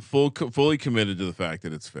committed to the fact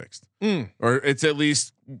that it's fixed, or it's at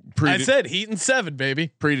least I said Heat in 7,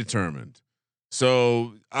 baby, predetermined.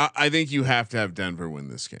 So I think you have to have Denver win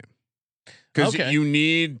this game because you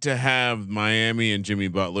need to have Miami and Jimmy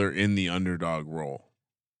Butler in the underdog role.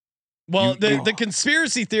 Well, the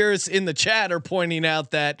conspiracy theorists in the chat are pointing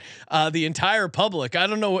out that the entire public, I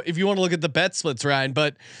don't know if you want to look at the bet splits, Ryan,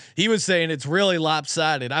 but he was saying it's really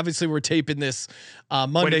lopsided. Obviously, we're taping this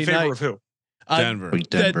Monday night. Of who? Denver.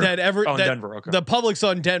 Denver. Okay. The public's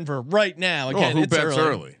on Denver right now. Again, who bets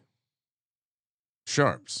early?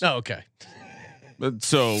 Sharps. Oh, okay. But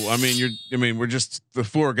so we're just the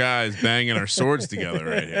 4 guys banging our swords together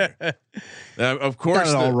right here. Of course,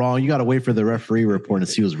 you got it all wrong. You got to wait for the referee report to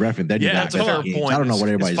see who's reffing. Then that's a fair point. I don't know what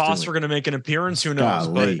everybody's doing. Foster going to make an appearance? Who knows?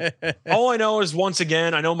 But all I know is, once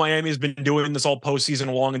again, I know Miami's been doing this all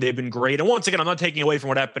postseason long, and they've been great. And once again, I'm not taking away from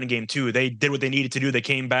what happened in game 2. They did what they needed to do. They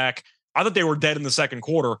came back. I thought they were dead in the second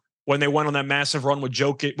quarter when they went on that massive run with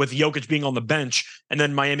Jokic being on the bench, and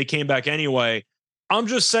then Miami came back anyway. I'm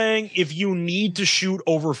just saying, if you need to shoot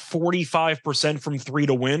over 45% from 3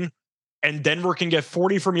 to win, and Denver can get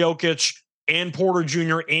 40 from Jokic and Porter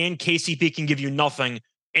Jr. and KCP can give you nothing,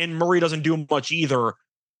 and Murray doesn't do much either,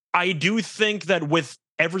 I do think that with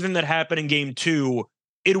everything that happened in game 2,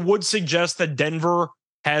 it would suggest that Denver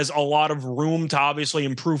has a lot of room to obviously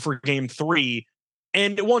improve for game 3.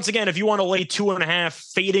 And once again, if you want to lay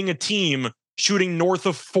 2.5, fading a team shooting north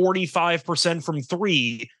of 45% from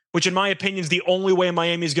 3, which in my opinion is the only way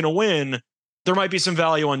Miami is going to win, there might be some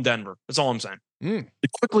value on Denver. That's all I'm saying. I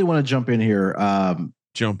quickly want to jump in here.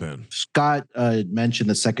 Jump in. Scott mentioned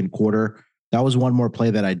the second quarter. That was one more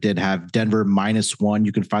play that I did have. Denver -1.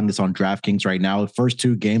 You can find this on DraftKings right now. The first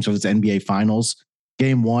 2 games of this NBA Finals.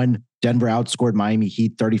 Game 1, Denver outscored Miami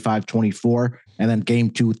Heat 35-24. And then game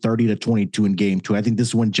 2, 30-22 in game 2. I think this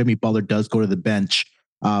is when Jimmy Butler does go to the bench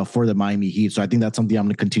for the Miami Heat. So I think that's something I'm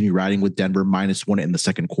going to continue riding with Denver -1 in the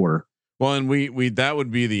second quarter. Well, and we that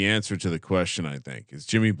would be the answer to the question. I think is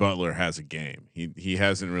Jimmy Butler has a game. He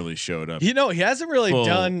hasn't really showed up. He hasn't really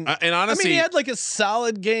done. And honestly, he had like a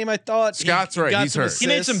solid game. I thought Scott's right. He's hurt. He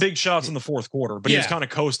made some big shots in the fourth quarter, but he was kind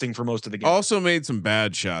of coasting for most of the game. Also made some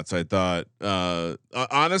bad shots. I thought.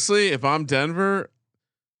 Honestly, if I'm Denver,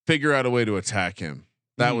 figure out a way to attack him.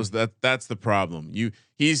 That's the problem.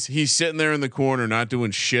 He's sitting there in the corner, not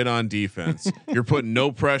doing shit on defense. You're putting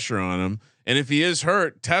no pressure on him, and if he is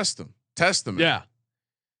hurt, test him. Yeah.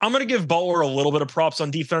 I'm going to give Butler a little bit of props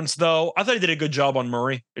on defense, though. I thought he did a good job on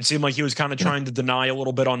Murray. It seemed like he was kind of trying to deny a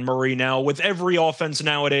little bit on Murray. Now, with every offense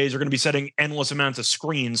nowadays, you're going to be setting endless amounts of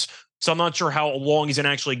screens. So I'm not sure how long he's going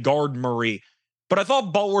to actually guard Murray. But I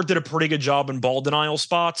thought Butler did a pretty good job in ball denial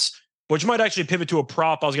spots, which might actually pivot to a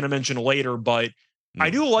prop I was going to mention later. But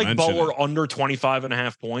I do like Butler under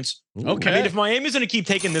 25.5 points. Okay. I mean, if Miami's going to keep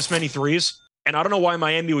taking this many threes, and I don't know why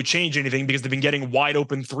Miami would change anything because they've been getting wide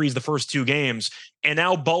open threes the first 2 games. And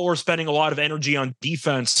now Butler spending a lot of energy on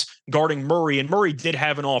defense guarding Murray, and Murray did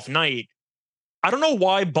have an off night. I don't know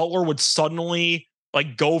why Butler would suddenly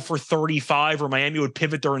like go for 35 or Miami would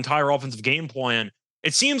pivot their entire offensive game plan.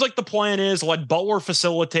 It seems like the plan is let Butler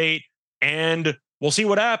facilitate and we'll see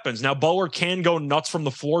what happens. Now Butler can go nuts from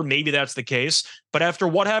the floor. Maybe that's the case. But after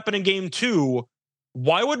what happened in game 2,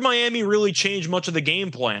 why would Miami really change much of the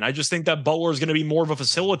game plan? I just think that Butler is going to be more of a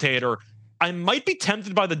facilitator. I might be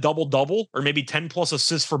tempted by the double-double or maybe 10 plus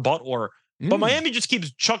assists for Butler, but Miami just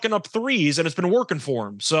keeps chucking up threes and it's been working for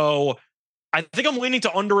him. So I think I'm leaning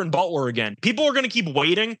to under in Butler again. People are going to keep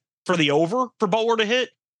waiting for the over for Butler to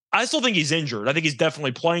hit. I still think he's injured. I think he's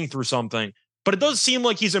definitely playing through something, but it does seem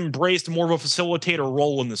like he's embraced more of a facilitator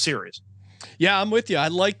role in the series. Yeah, I'm with you. I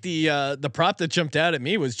like the prop that jumped out at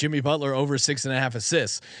me was Jimmy Butler over 6.5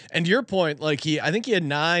 assists. And to your point, like I think he had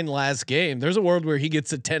 9 last game. There's a world where he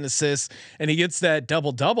gets a 10 assists and he gets that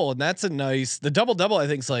double, and that's the double. I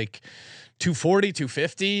think is like 240,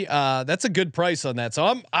 250. That's a good price on that.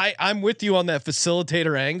 So I'm with you on that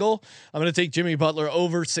facilitator angle. I'm going to take Jimmy Butler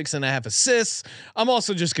over 6.5 assists. I'm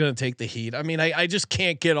also just going to take the Heat. I mean, I just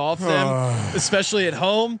can't get off them, especially at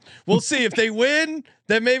home. We'll see if they win.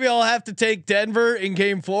 Then maybe I'll have to take Denver in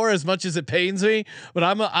game 4 as much as it pains me, but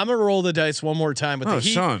I'm gonna roll the dice one more time with the Heat.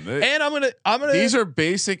 Sean, and I'm gonna these are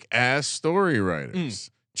basic ass story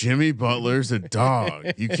writers. Jimmy Butler's a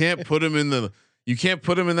dog. You can't put him in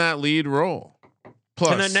that lead role. Plus,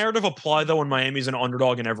 can that narrative apply though when Miami's an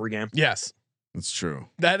underdog in every game? Yes. That's true.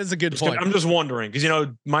 That is a good point. I'm just wondering because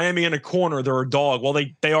Miami in a corner, they're a dog. Well,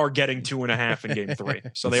 they are getting 2.5 in game 3,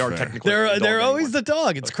 so they are technically they're always the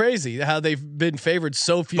dog. It's crazy how they've been favored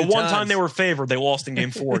so few. The one time they were favored, they lost in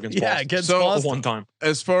game 4 against Boston. Against Boston. The one time.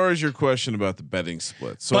 As far as your question about the betting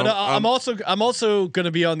split, so but I'm also going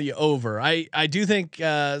to be on the over. I do think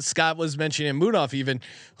Scott was mentioning Munoz even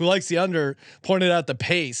who likes the under pointed out the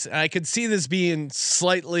pace. And I could see this being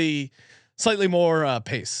slightly more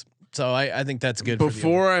pace. So I think that's good.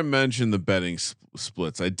 Before I mention the betting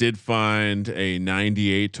splits, I did find a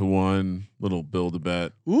 98-1 little build a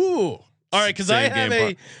bet. Ooh. All right, because I have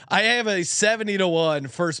a 70-1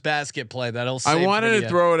 first basket play that'll. I wanted to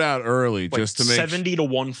throw it out early just to make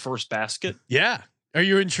 70-1 first basket. Yeah. Are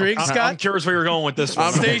you intrigued, Scott? I'm curious where you're going with this.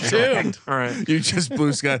 Stay tuned. All right. You just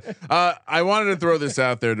blew Scott. I wanted to throw this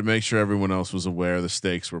out there to make sure everyone else was aware of the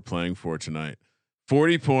stakes we're playing for tonight.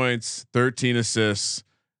 40 points, 13 assists.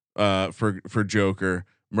 For Joker.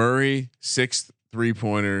 Murray 6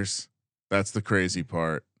 3-pointers. That's the crazy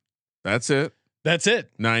part. That's it.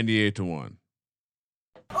 98-1.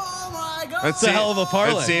 Oh my god! That's a hell of a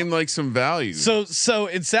parlay. That seemed like some value. So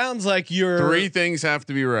it sounds like you're 3 things have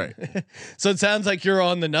to be right. So it sounds like you're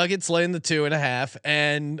on the Nuggets laying the 2.5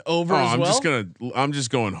 and over as well. I'm just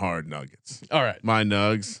going hard Nuggets. All right, my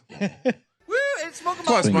Nugs. Woo! It's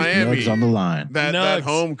Plus Miami Nugs on the line. That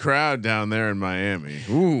home crowd down there in Miami.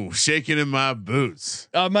 Ooh, shaking in my boots.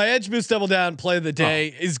 My edge boost double down play of the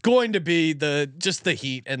day is going to be the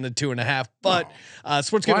Heat and the 2.5. But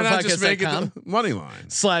sportsgamblingpodcast.com money line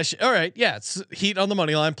 / all right, yeah, it's Heat on the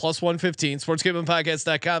money line plus 115.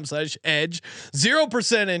 Sportsgamblingpodcast.com /edge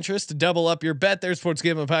 0% interest to double up your bet there.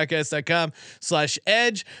 Sportsgamblingpodcast.com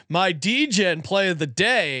 /edge. My DGen play of the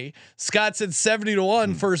day. Scott said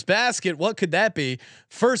 70-1 first basket. What could that be?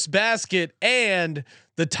 First basket and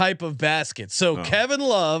the type of basket. So Kevin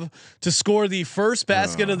Love to score the first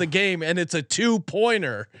basket of the game, and it's a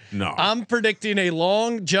 2-pointer. No, I'm predicting a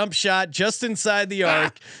long jump shot just inside the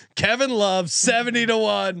arc. Kevin Love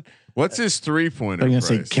 70-1 What's his 3-pointer? I'm gonna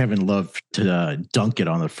price? say Kevin Love to dunk it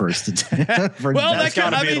on the first attempt. Well, That's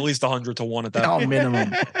got to be at least 100-1 at that oh, point.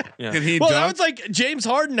 minimum. Yeah. Can he well, that dunk? was like James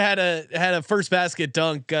Harden had a first basket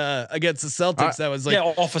dunk against the Celtics. That was like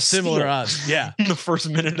off a similar steal odds. Yeah, in the first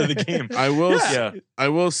minute of the game. I will. Yeah. I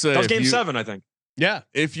will say That was if game you- 7, I think. yeah.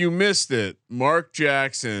 If you missed it, Mark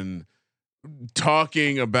Jackson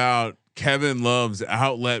talking about Kevin Love's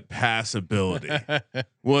outlet pass ability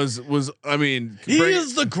was I mean He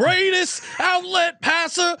is the greatest outlet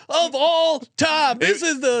passer of all time.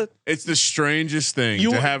 It's the strangest thing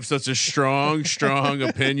You- to have such a strong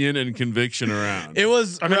opinion and conviction around. It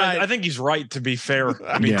was. I mean, right. I think he's right, to be fair.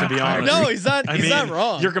 I mean, Yeah. to be honest. No, he's not. He's not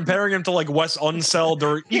wrong. You're comparing him to like Wes Unseld,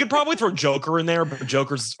 or you could probably throw Joker in there, but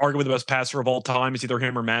Joker's arguably the best passer of all time. It's either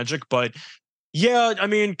him or Magic. But yeah, I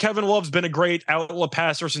mean, Kevin Love's been a great outlet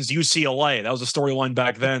passer since UCLA. That was a storyline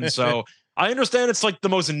back then. So I understand it's like the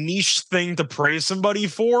most niche thing to praise somebody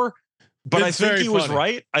for. But It's I think very he was funny.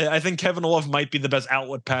 right. I think Kevin Love might be the best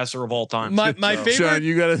outlet passer of all time. my So- favorite. Sean,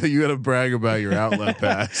 you gotta brag about your outlet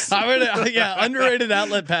pass. I'm gonna, yeah, underrated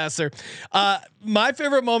outlet passer. My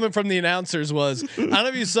favorite moment from the announcers was, I don't know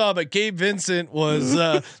if you saw, but Gabe Vincent was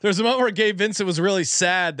there's a moment where Gabe Vincent was really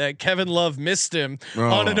sad that Kevin Love missed him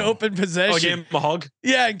on an open possession. Oh, gave him a hug.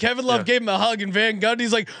 Yeah, and Kevin Love gave him a hug, and Van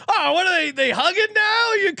Gundy's like, "Oh, what are they hugging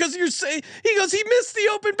now? Because you're saying," he goes, "He missed the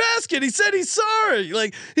open basket. He said he's sorry.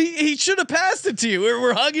 Like he should have passed it to you.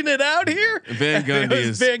 We're hugging it out here." Van Gundy And it was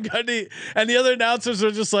is- Van Gundy, and the other announcers were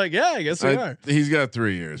just like, "Yeah, I guess we are." He's got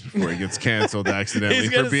 3 years before he gets canceled accidentally He's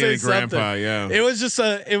for gonna being a say grandpa. something. Yeah. It was just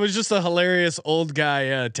a hilarious old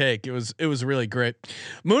guy take. It was really great.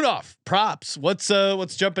 Moonoff props. What's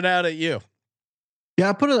jumping out at you? Yeah,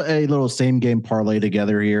 I put a little same game parlay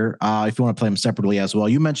together here. If you want to play them separately as well.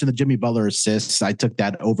 You mentioned the Jimmy Butler assists. I took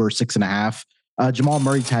that over 6.5. Jamal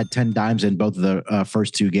Murray's had 10 dimes in both of the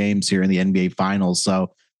first 2 games here in the NBA Finals.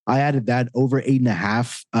 So I added that over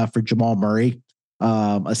 8.5 for Jamal Murray.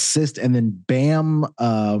 Assist, and then Bam.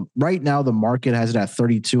 Right now, the market has it at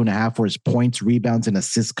 32.5 for his points, rebounds, and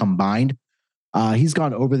assists combined. He's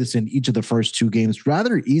gone over this in each of the first 2 games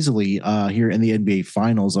rather easily here in the NBA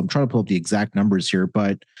Finals. I'm trying to pull up the exact numbers here,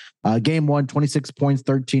 but game 1, 26 points,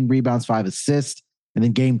 13 rebounds, 5 assists, and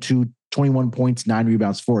then game 2, 21 points, 9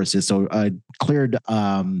 rebounds, 4 assists. So cleared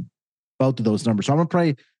both of those numbers. So I'm gonna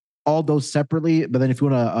play all those separately, but then if you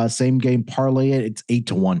want to same game parlay it, it's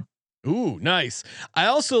 8-1. Ooh, nice. I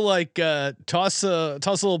also like toss a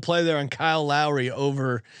little play there on Kyle Lowry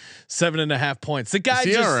over 7.5 points. The guy Is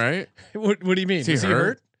he just all right? What do you mean? Is he Is he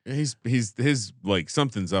hurt? hurt? He's his like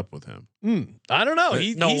something's up with him. I don't know.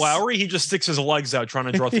 He's, Lowry, he just sticks his legs out trying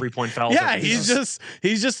to draw 3-point fouls. Yeah, he's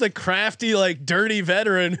just a crafty, like dirty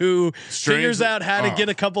veteran who figures out how to get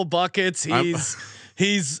a couple buckets.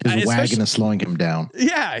 His wagon is slowing him down.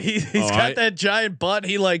 Yeah, he's got that giant butt.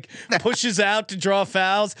 He like pushes out to draw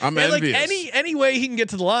fouls. I'm and like envious. any way he can get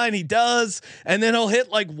to the line, he does. And then he'll hit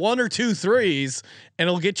like 1 or 2 threes, and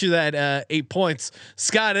he'll get you that 8 points.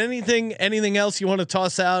 Scott, anything else you want to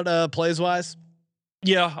toss out plays wise?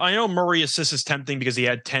 Yeah, I know Murray assists is tempting because he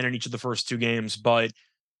had 10 in each of the first 2 games, but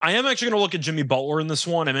I am actually going to look at Jimmy Butler in this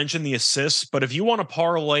one. I mentioned the assists, but if you want to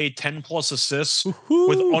parlay 10 plus assists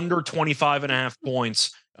with under 25.5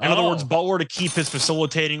 points, in other words, Butler to keep his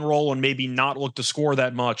facilitating role and maybe not look to score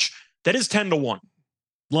that much, that is 10-1.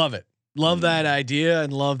 Love it. Love that idea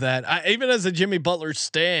and love that. Even as a Jimmy Butler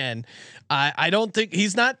stan, I don't think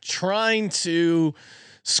he's not trying to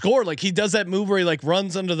score. Like he does that move where he like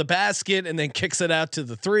runs under the basket and then kicks it out to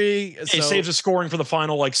the 3. He saves his scoring for the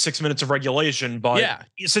final like 6 minutes of regulation. But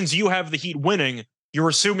since you have the Heat winning, you're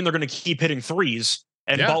assuming they're going to keep hitting threes.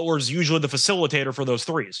 And Butler's usually the facilitator for those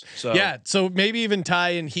threes. So so maybe even tie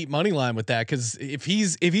in Heat money line with that, because if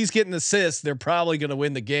he's getting assists, they're probably going to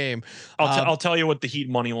win the game. I'll tell you what the Heat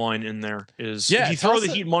money line in there is. Yeah, if you throw the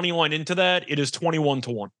Heat money line into that, it is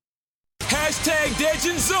 21-1. Hashtag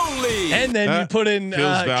Legends only. And then you put in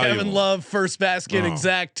feels Kevin valuable. Love first basket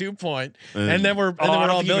exact 2-point, and then we're I don't all think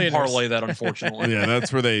you can millionaires. parlay that, unfortunately. Yeah,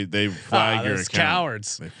 that's where they flag your those account.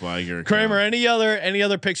 cowards. They flag your Kramer, account. any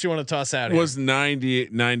other picks you want to toss out? Was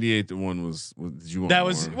 98-1 was did you want That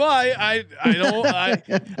was more? well. I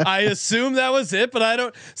don't. I assume that was it, but I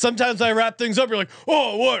don't. Sometimes I wrap things up. You're like,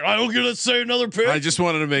 oh, what? I don't get to say another pick. I just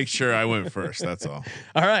wanted to make sure I went first. That's all.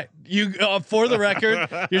 All right, you for the record,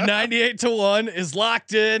 your 98-1 is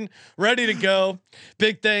locked in, ready to go.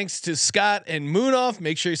 Big thanks to Scott and Moonoff.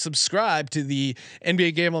 Make sure you subscribe to the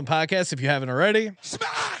NBA Gambling Podcast if you haven't already.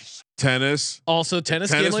 Tennis. Also, tennis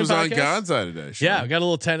Tennis gambling was on podcast. God's Eye today. Sean. Yeah, we got a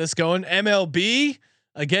little tennis going. MLB.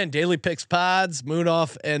 Again, Daily Picks Pods,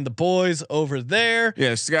 Moonoff and the boys over there.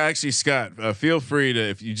 Yeah, Scott. Feel free to,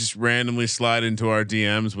 if you just randomly slide into our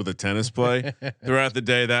DMs with a tennis play throughout the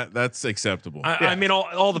day, that's acceptable. I mean,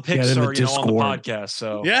 all the picks are on the podcast.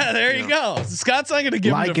 So yeah, there you go. Scott's not going to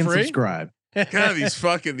give like them and free. Subscribe. God, these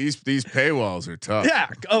paywalls are tough. Yeah.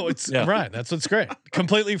 Oh, it's right. That's what's great.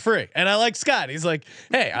 Completely free. And I like Scott. He's like,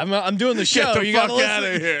 hey, I'm doing the show. The you fuck got to out of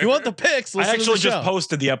listen. here. You want the picks? I actually just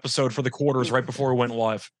posted the episode for the quarters right before we went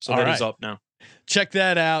live, so that is up now. Check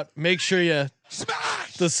that out. Make sure you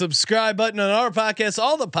smash the subscribe button on our podcast,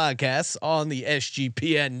 all the podcasts on the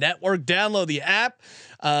SGPN network. Download the app.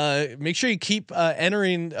 Make sure you keep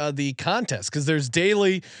entering the contest, because there's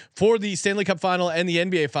daily for the Stanley Cup final and the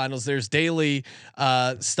NBA finals. There's daily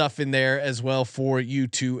stuff in there as well for you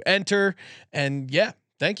to enter. And yeah,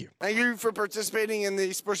 thank you. Thank you for participating in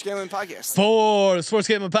the Sports Gambling Podcast. For the Sports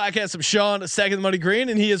Gambling Podcast, I'm Sean, Stacking the Money Green,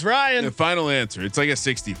 and he is Ryan. The final answer. It's like a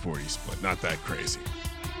 60-40 split. Not that crazy.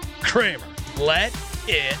 Kramer, let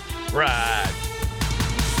it ride.